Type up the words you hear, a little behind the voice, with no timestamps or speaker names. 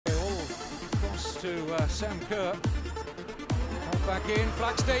to Sam Kerr. Back in,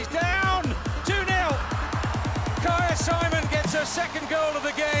 flag stays down, 2-0. Kyah Simon gets her second goal of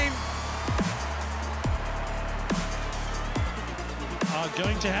the game. Are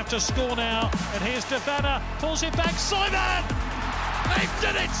going to have to score now, and here's Devana, pulls it back, Simon! They've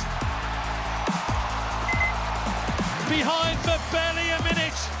done it! Behind for barely a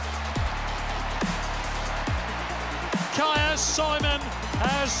minute. Kyah Simon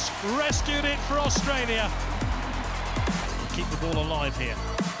has rescued it for Australia. Keep the ball alive here.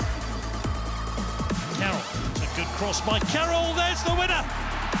 Carroll, it's a good cross by Carroll, there's the winner!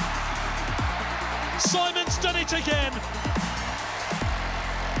 Simon's done it again.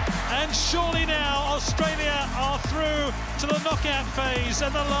 And surely now Australia are through to the knockout phase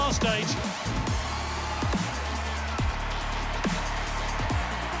and the last 8.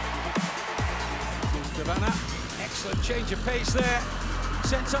 Devana, excellent change of pace there.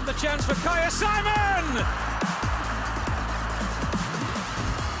 Sets up the chance for Kyah Simon!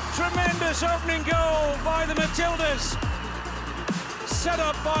 Tremendous opening goal by the Matildas. Set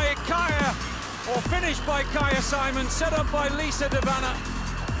up by Kyah, or finished by Kyah Simon, set up by Devana.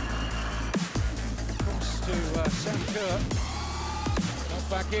 Cross to Sam Kerr.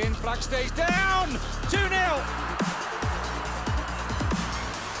 Back in, flag stays down, 2-0.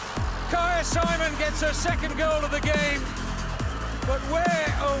 Kyah Simon gets her second goal of the game. But where,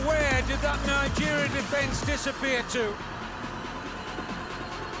 oh where, did that Nigerian defence disappear to?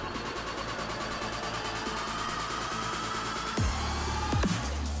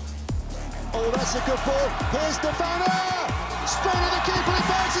 Oh, that's a good ball. Here's Devana! Straight at the keeper, it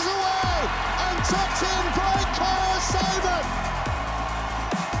bounces away! And tucked in by Kyah Simon!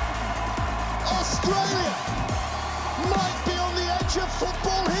 Australia might be on the edge of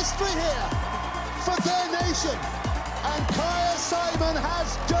football history here for their nation. And Kyah Simon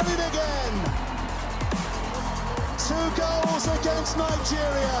has done it again. 2 goals against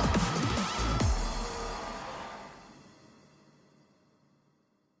Nigeria.